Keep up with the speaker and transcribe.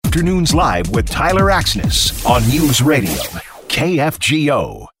Afternoons Live with Tyler Axness on News Radio,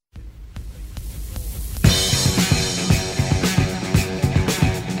 KFGO.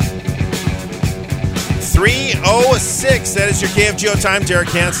 3:06. That is your KFGO time. Derek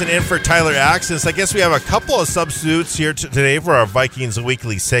Hansen in for Tyler Axness. I guess we have a couple of substitutes here today for our Vikings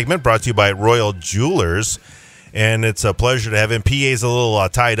Weekly segment brought to you by Royal Jewelers. And it's a pleasure to have him. PA's a little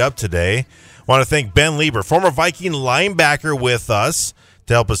tied up today. I want to thank Ben Lieber, former Viking linebacker, with us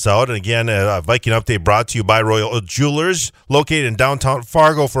to help us out. And again, a Viking update brought to you by Royal Jewelers, located in downtown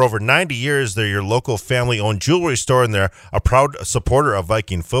Fargo for over 90 years. They're your local family-owned jewelry store, and they're a proud supporter of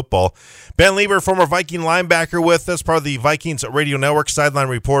Viking football. Ben Lieber, former Viking linebacker, with us, part of the Vikings Radio Network sideline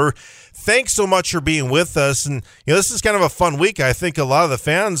reporter. Thanks so much for being with us. And this is kind of a fun week. I think a lot of the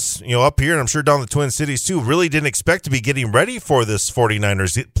fans, up here, and I'm sure down in the Twin Cities too, really didn't expect to be getting ready for this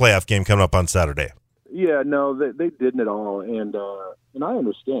 49ers playoff game coming up on Saturday. Yeah, no, they didn't at all, and I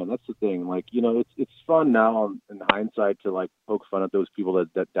understand. That's the thing. It's fun now in hindsight to poke fun at those people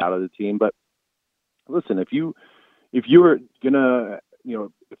that doubted the team. But listen, if you were gonna,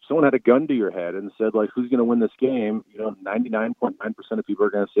 if someone had a gun to your head and said who's gonna win this game, 99.9% of people are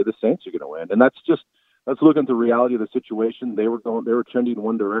gonna say the Saints are gonna win, and that's looking at the reality of the situation. They were trending in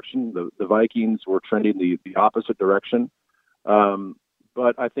one direction. The Vikings were trending the opposite direction.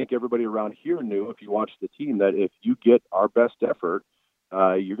 But I think everybody around here knew, if you watch the team, that if you get our best effort,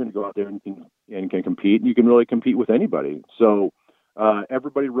 you're going to go out there and can compete, and you can really compete with anybody. So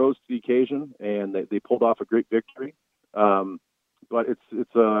everybody rose to the occasion, and they pulled off a great victory. But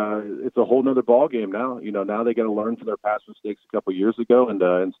it's a whole nother ball game now. Now they got to learn from their past mistakes a couple years ago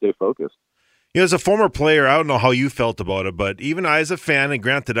and stay focused. As a former player, I don't know how you felt about it, but even I, as a fan, and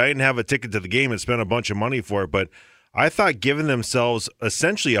granted, I didn't have a ticket to the game and spent a bunch of money for it, but I thought giving themselves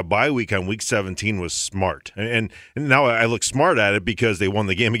essentially a bye week on Week 17 was smart. And now I look smart at it because they won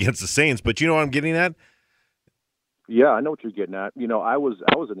the game against the Saints. But you know what I'm getting at? Yeah, I know what you're getting at. I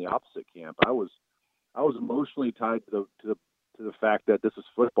was in the opposite camp. I was emotionally tied to the fact that this is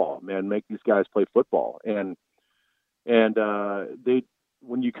football. Man, make these guys play football. And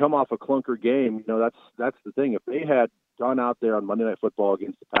when you come off a clunker game, that's the thing. If they had gone out there on Monday Night Football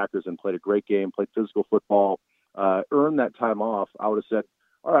against the Packers and played a great game, played physical football, earn that time off, I would have said,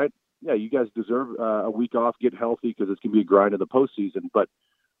 all right, yeah, you guys deserve a week off, get healthy, because it's going to be a grind in the postseason. But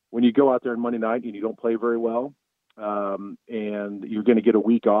when you go out there on Monday night and you don't play very well, and you're going to get a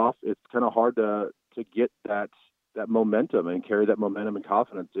week off, it's kind of hard to get that momentum and carry that momentum and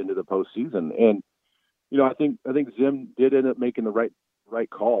confidence into the postseason. And I think Zim did end up making the right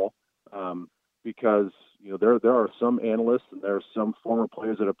call, because there are some analysts and there are some former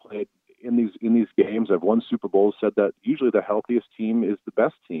players that have played in these games, have won Super Bowls, said that usually the healthiest team is the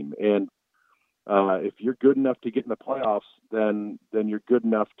best team. And if you're good enough to get in the playoffs, then you're good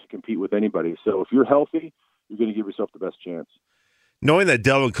enough to compete with anybody. So if you're healthy, you're going to give yourself the best chance. Knowing that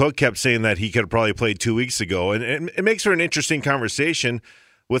Dalvin Cook kept saying that he could have probably played 2 weeks ago, and it makes for an interesting conversation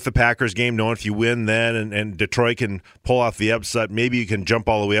with the Packers game, knowing if you win then and Detroit can pull off the upset, maybe you can jump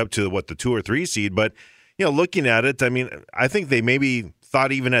all the way up to the 2 or 3 seed. But looking at it, I think they maybe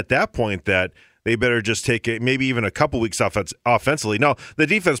thought even at that point that they better just take maybe even a couple weeks off offensively. Now, the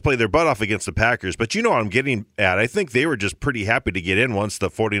defense played their butt off against the Packers, but what I'm getting at, I think they were just pretty happy to get in once the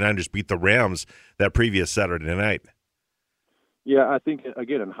 49ers beat the Rams that previous Saturday night. Yeah, I think,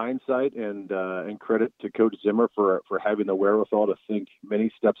 again, in hindsight, and credit to Coach Zimmer for having the wherewithal to think many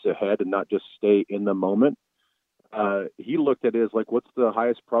steps ahead and not just stay in the moment, he looked at it as what's the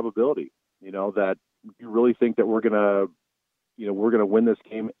highest probability, that you really think that we're going to win this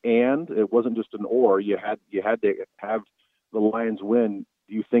game. And it wasn't just an or. You had to have the Lions win.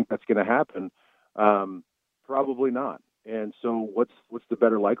 Do you think that's going to happen? Probably not. And so what's the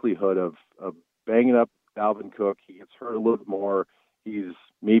better likelihood of banging up Dalvin Cook? He gets hurt a little bit more. He's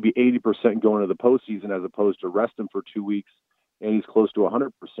maybe 80% going to the postseason as opposed to rest him for 2 weeks, and he's close to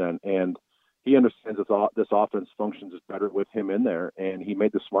 100%. And he understands this offense functions better with him in there, and he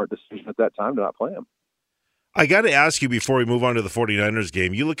made the smart decision at that time to not play him. I got to ask you before we move on to the 49ers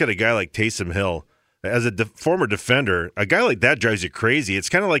game, you look at a guy like Taysom Hill. As a former defender, a guy like that drives you crazy. It's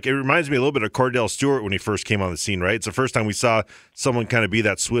kind of it reminds me a little bit of Cordell Stewart when he first came on the scene, right? It's the first time we saw someone kind of be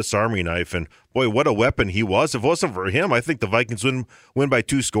that Swiss Army knife, and boy, what a weapon he was. If it wasn't for him, I think the Vikings win by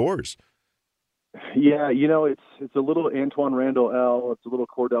 2 scores. Yeah, it's a little Antoine Randall L. It's a little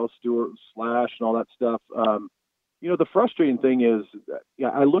Cordell Stewart slash and all that stuff. The frustrating thing is,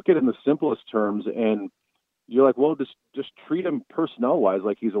 I look at it in the simplest terms, and you're like, well, just treat him personnel-wise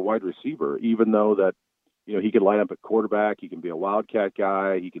like he's a wide receiver, even though that, he could line up at quarterback, he can be a wildcat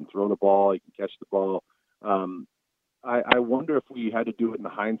guy, he can throw the ball, he can catch the ball. I wonder if we had to do it in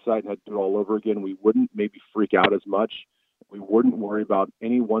hindsight and had to do it all over again, we wouldn't maybe freak out as much. We wouldn't worry about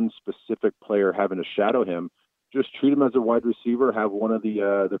any one specific player having to shadow him. Just treat him as a wide receiver, have one of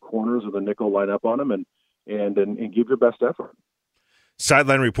the corners or the nickel line up on him, and give your best effort.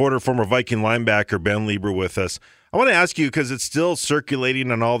 Sideline reporter, former Viking linebacker Ben Leber with us. I want to ask you, because it's still circulating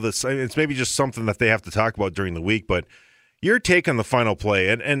on all this. It's maybe just something that they have to talk about during the week, but your take on the final play,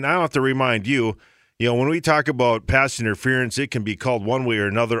 and I don't have to remind you, when we talk about pass interference, it can be called one way or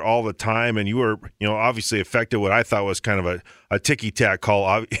another all the time, and you were, obviously affected what I thought was kind of a ticky-tack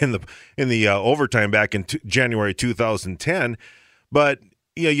call in the overtime back in January 2010. But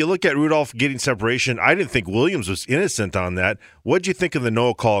you look at Rudolph getting separation. I didn't think Williams was innocent on that. What did you think of the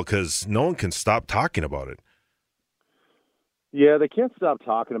no call? Because no one can stop talking about it. Yeah, they can't stop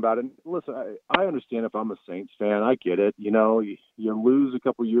talking about it. Listen, I understand if I'm a Saints fan. I get it. You lose a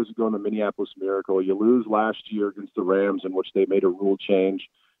couple years ago in the Minneapolis Miracle. You lose last year against the Rams, in which they made a rule change.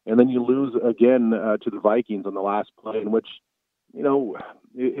 And then you lose again to the Vikings on the last play, in which,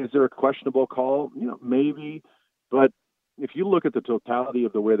 is there a questionable call? Maybe. But if you look at the totality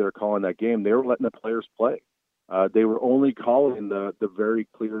of the way they're calling that game, they were letting the players play. They were only calling the very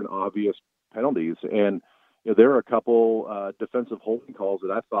clear and obvious penalties. And there are a couple defensive holding calls that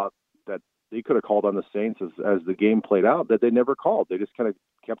I thought that they could have called on the Saints as the game played out that they never called. They just kind of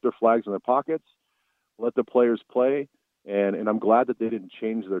kept their flags in their pockets, let the players play, and I'm glad that they didn't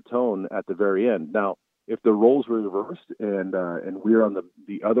change their tone at the very end. Now, if the roles were reversed and we're on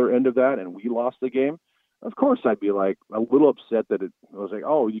the other end of that and we lost the game, of course I'd be like a little upset that it was like,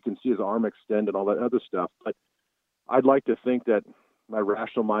 oh, you can see his arm extend and all that other stuff. But I'd like to think that my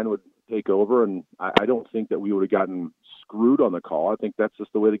rational mind would take over, and I don't think that we would have gotten screwed on the call. I think that's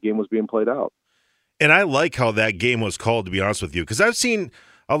just the way the game was being played out. And I like how that game was called, to be honest with you, because I've seen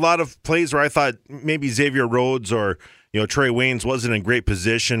a lot of plays where I thought maybe Xavier Rhodes or Trey Waynes wasn't in great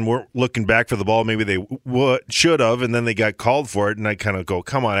position, weren't looking back for the ball. Maybe they should have, and then they got called for it, and I kind of go,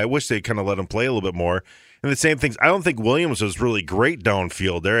 come on, I wish they kind of let him play a little bit more. And the same things, I don't think Williams was really great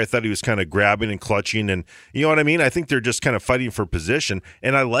downfield there. I thought he was kind of grabbing and clutching, and you know what I mean? I think they're just kind of fighting for position,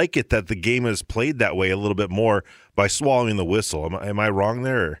 and I like it that the game is played that way a little bit more by swallowing the whistle. Am I wrong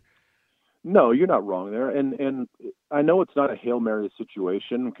there? No, you're not wrong there. And I know it's not a Hail Mary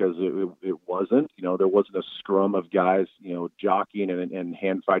situation because it wasn't. There wasn't a scrum of guys, jockeying and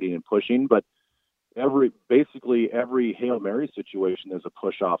hand fighting and pushing, but basically every Hail Mary situation, there's a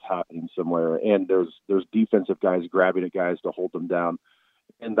push off happening somewhere, and there's defensive guys grabbing at guys to hold them down.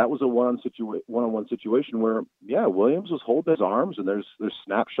 And that was a one-on-one situation where, Williams was holding his arms, and there's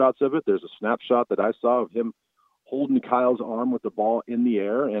snapshots of it. There's a snapshot that I saw of him holding Kyle's arm with the ball in the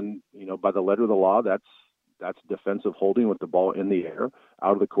air, and by the letter of the law, that's defensive holding with the ball in the air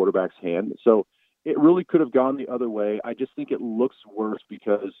out of the quarterback's hand. So it really could have gone the other way. I just think it looks worse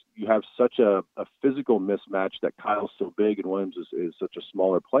because you have such a physical mismatch that Kyle's so big and Williams is such a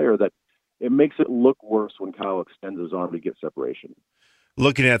smaller player that it makes it look worse when Kyle extends his arm to get separation.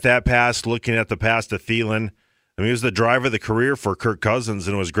 Looking at that pass, looking at the pass to Thielen, he was the driver of the career for Kirk Cousins,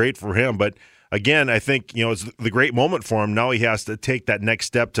 and it was great for him. But again, I think, it's the great moment for him. Now he has to take that next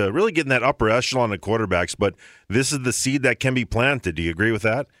step to really get in that upper echelon of quarterbacks. But this is the seed that can be planted. Do you agree with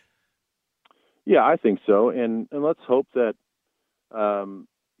that? Yeah, I think so, and let's hope that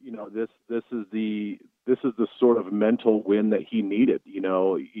this is the sort of mental win that he needed.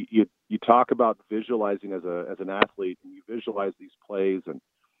 You talk about visualizing as an athlete, and you visualize these plays, and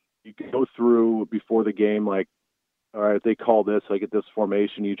you go through before the game like, all right, if they call this, I get this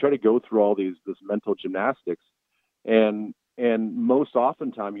formation. You try to go through all this mental gymnastics, and most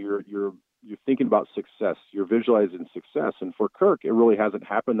oftentimes you're thinking about success. You're visualizing success. And for Kirk, it really hasn't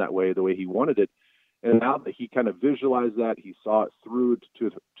happened that way, the way he wanted it. And now that he kind of visualized that, he saw it through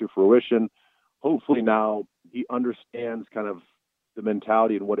to fruition. Hopefully now he understands kind of the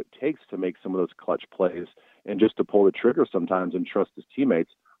mentality and what it takes to make some of those clutch plays and just to pull the trigger sometimes and trust his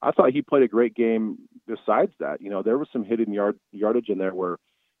teammates. I thought he played a great game besides that. There was some hidden yardage in there where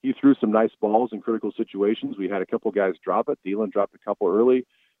he threw some nice balls in critical situations. We had a couple guys drop it. Thielen dropped a couple early.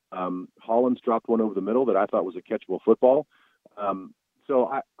 Hollins dropped one over the middle that I thought was a catchable football.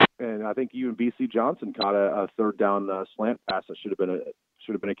 I think even BC Johnson caught a third down slant pass that should have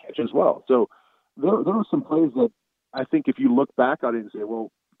been a catch as well. So there were some plays that I think if you look back on it and say,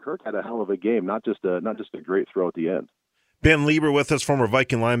 well, Kirk had a hell of a game, not just a great throw at the end. Ben Leber with us, former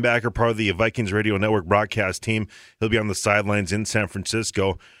Viking linebacker, part of the Vikings Radio Network broadcast team. He'll be on the sidelines in San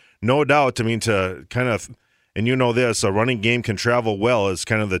Francisco. No doubt, to kind of And you know this, a running game can travel well is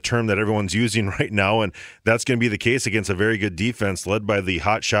kind of the term that everyone's using right now, and that's going to be the case against a very good defense led by the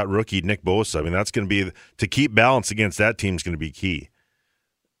hotshot rookie Nick Bosa. I mean, that's going to be – to keep balance against that team is going to be key.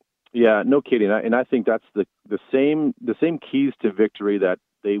 Yeah, no kidding. And I think that's the same keys to victory that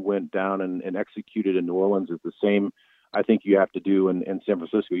they went down and executed in New Orleans is the same I think you have to do in San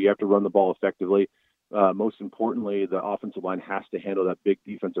Francisco. You have to run the ball effectively. Most importantly, the offensive line has to handle that big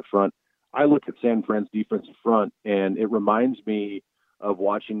defensive front. I look at San Fran's defensive front, and it reminds me of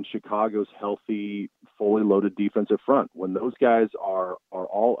watching Chicago's healthy, fully loaded defensive front. When those guys are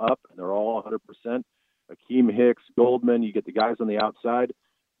all up and they're all 100%, Akeem Hicks, Goldman, you get the guys on the outside,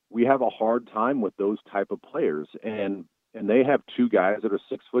 we have a hard time with those type of players. And they have two guys that are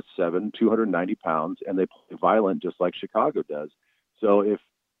 6'7", 290 pounds, and they play violent just like Chicago does. So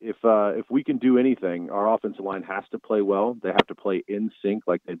if we can do anything, our offensive line has to play well. They have to play in sync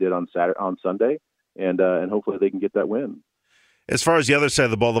like they did on Sunday, and hopefully they can get that win. As far as the other side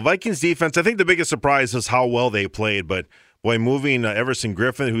of the ball, the Vikings defense, I think the biggest surprise is how well they played. But, boy, moving Everson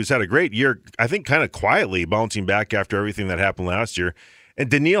Griffin, who's had a great year, I think kind of quietly bouncing back after everything that happened last year, and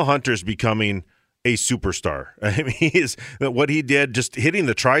Danielle Hunter's becoming a superstar. I mean, what he did, just hitting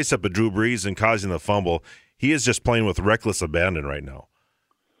the tricep of Drew Brees and causing the fumble, he is just playing with reckless abandon right now.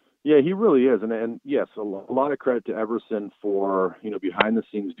 Yeah, he really is. And yes, a lot of credit to Everson for, behind the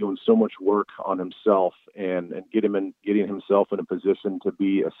scenes doing so much work on himself and getting himself in a position to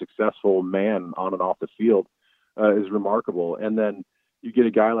be a successful man on and off the field is remarkable. And then you get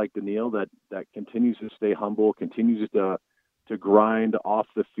a guy like Danielle that continues to stay humble, continues to grind off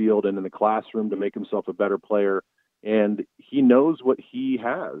the field and in the classroom to make himself a better player. And he knows what he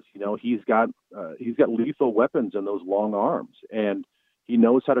has. He's got lethal weapons in those long arms, and he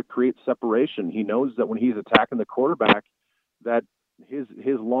knows how to create separation. He knows that when he's attacking the quarterback, that his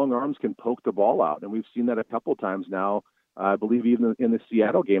long arms can poke the ball out. And we've seen that a couple times now. I believe even in the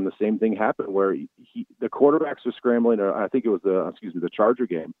Seattle game, the same thing happened where the quarterbacks are scrambling, or I think it was the Charger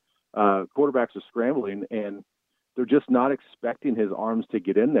game. Quarterbacks are scrambling, and they're just not expecting his arms to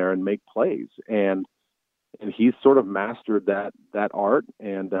get in there and make plays. And he's sort of mastered that art,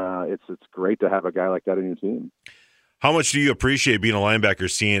 and it's great to have a guy like that in your team. How much do you appreciate being a linebacker,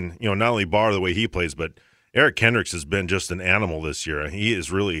 seeing, not only Barr the way he plays, but Eric Kendricks has been just an animal this year. He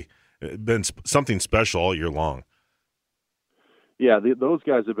has really been something special all year long. Yeah, those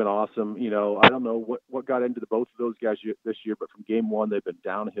guys have been awesome. I don't know what got into both of those guys this year, but from game one, they've been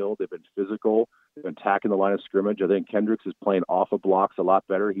downhill. They've been physical. They've been attacking the line of scrimmage. I think Kendricks is playing off of blocks a lot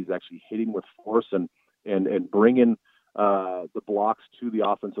better. He's actually hitting with force and bringing the blocks to the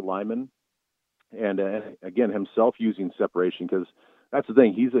offensive lineman. And again, himself using separation, because that's the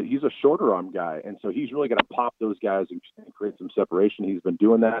thing. He's a shorter arm guy, and so he's really going to pop those guys and create some separation. He's been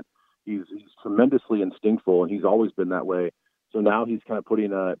doing that. He's tremendously instinctful, and he's always been that way. So now he's kind of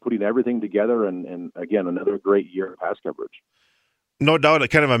putting everything together, and again, another great year of pass coverage. No doubt,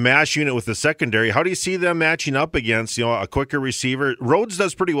 kind of a mash unit with the secondary. How do you see them matching up against a quicker receiver? Rhodes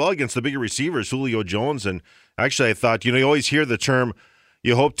does pretty well against the bigger receivers, Julio Jones, and actually I thought you always hear the term.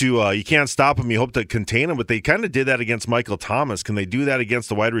 You hope to you can't stop him, you hope to contain him, but they kind of did that against Michael Thomas. Can they do that against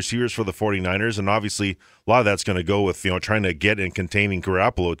the wide receivers for the 49ers? And obviously a lot of that's going to go with trying to get and containing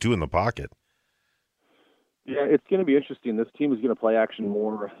Garoppolo too in the pocket. Yeah, it's going to be interesting. This team is going to play action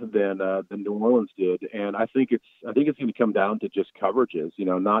more than New Orleans did, and I think it's going to come down to just coverages.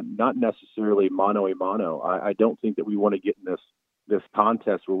 Not necessarily mano a mano. I don't think that we want to get in this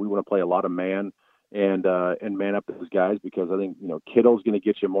contest where we want to play a lot of man and man up those guys, because I think Kittle's going to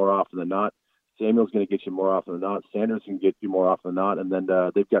get you more often than not. Samuel's going to get you more often than not. Sanders can get you more often than not, and then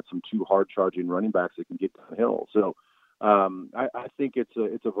they've got some two hard charging running backs that can get downhill. So I think it's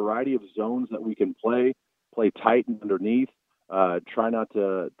a variety of zones that we can play tight and underneath. Try not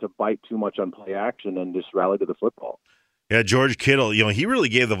to bite too much on play action and just rally to the football. Yeah, George Kittle, he really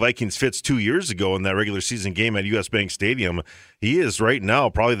gave the Vikings fits 2 years ago in that regular season game at U.S. Bank Stadium. He is right now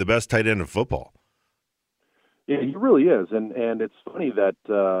probably the best tight end in football. Yeah, he really is, and it's funny that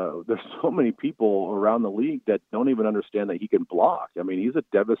there's so many people around the league that don't even understand that he can block. I mean, he's a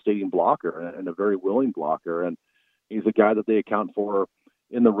devastating blocker and a very willing blocker, and he's a guy that they account for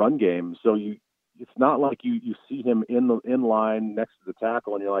in the run game. So it's not like you see him in line next to the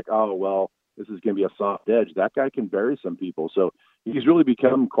tackle and you're like, oh well, this is going to be a soft edge. That guy can bury some people. So he's really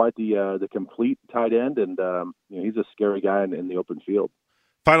become quite the complete tight end, and he's a scary guy in the open field.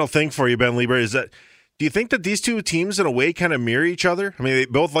 Final thing for you, Ben Leber, is that. Do you think that these two teams, in a way, kind of mirror each other? I mean, they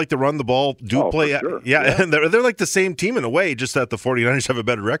both like to run the ball, play. Sure. Yeah, and they're like the same team in a way, just that the 49ers have a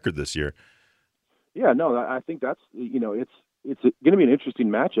better record this year. Yeah, no, I think that's, it's going to be an interesting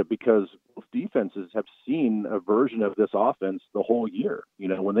matchup, because defenses have seen a version of this offense the whole year. You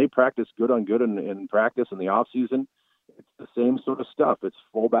know, when they practice good on good in practice in the off season, it's the same sort of stuff. It's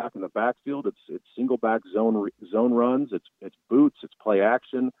fullback in the backfield. It's single back zone runs. It's boots. It's play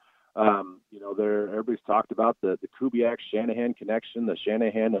action. You know, everybody's talked about the Kubiak Shanahan connection, the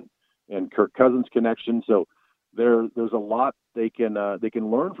Shanahan and Kirk Cousins connection. So there's a lot they can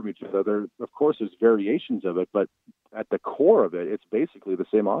learn from each other. Of course, there's variations of it, but at the core of it, it's basically the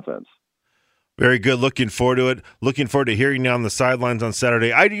same offense. Very good. Looking forward to it. Looking forward to hearing you on the sidelines on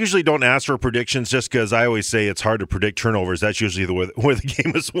Saturday. I usually don't ask for predictions just because I always say it's hard to predict turnovers. That's usually where the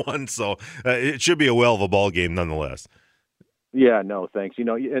game is won. So it should be a well of a ball game nonetheless. Yeah, no, thanks. You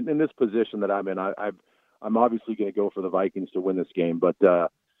know, in this position that I'm in, I'm obviously going to go for the Vikings to win this game, but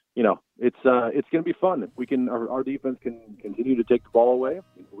you know, it's going to be fun. If we can, our defense can continue to take the ball away,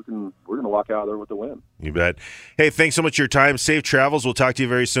 we're going to walk out there with the win. You bet. Hey, thanks so much for your time. Safe travels. We'll talk to you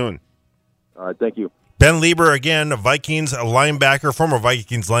very soon. All right, thank you. Ben Lieber, again, a Vikings linebacker, former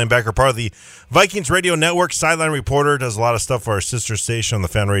Vikings linebacker, part of the Vikings Radio Network, sideline reporter, does a lot of stuff for our sister station on the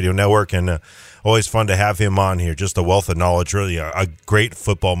Fan Radio Network, and always fun to have him on here. Just a wealth of knowledge, really a great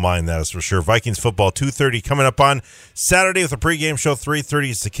football mind, that is for sure. Vikings football, 2:30 coming up on Saturday with a pregame show,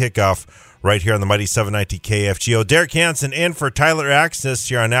 3:30 is the kickoff right here on the mighty 790 KFGO. Derek Hansen in for Tyler Axness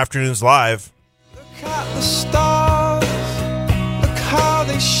here on Afternoons Live. Look at the stars, look how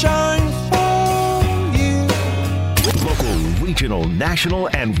they shine for you. Local, regional, national,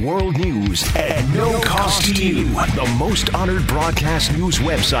 and world news at no cost to you. The most honored broadcast news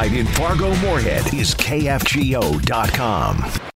website in Fargo-Moorhead is KFGO.com.